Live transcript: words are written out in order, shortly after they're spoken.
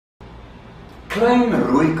Klein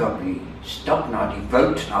Rooikappie stap na die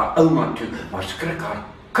woud na ouma toe, maar skrik haar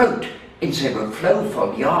koud en sy wou flou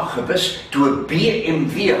val, ja gewis, toe 'n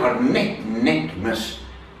BMW haar net mis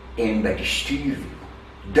en by die stuurwiel,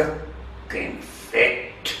 dik en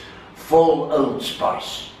vet, vol Old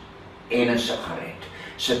Spice en 'n sigaret,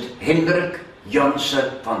 sit Hendrik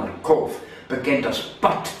Janse van der Kolf, bekend as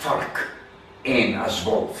padvark en as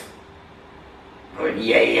wolf. Wil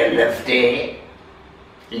jy 'n lift hê,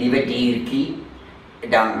 liewe diertjie?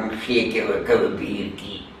 Dan gee ek jou 'n koue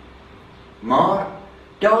biertjie. Maar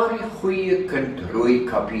daardie goeie kind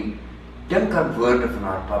Rooikappie dink aan woorde van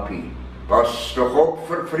haar pappie. Pas tog op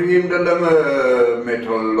vir vreemdelinge met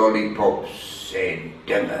hul lollipops en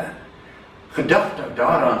dinge. Gedagtig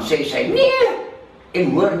daaraan sê sy nee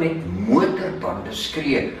en hoor net motorbande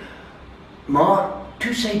skree. Maar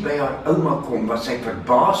toe sy by haar ouma kom, was sy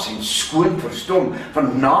verbaas en skoon verstom,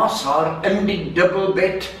 want naas haar in die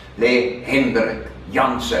dubbelbed lê Hendrik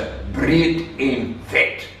Janse, breed en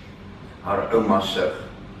vet. Haar ouma sug: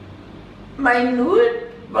 my nood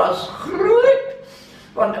was groot,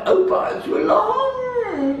 want oupa is so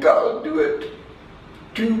lank al dood.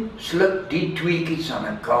 Toe sluk die tweekies aan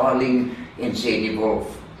 'n kaling en sê die wolf: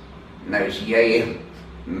 nou is jy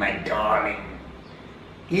my darling.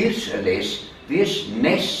 Hier's 'n les, wees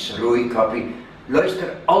nes Rooikappie,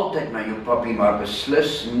 luister altyd na jou pappie, maar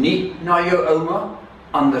beslis nie na jou ouma,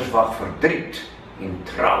 anders wag verdriet en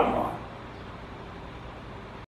trauma.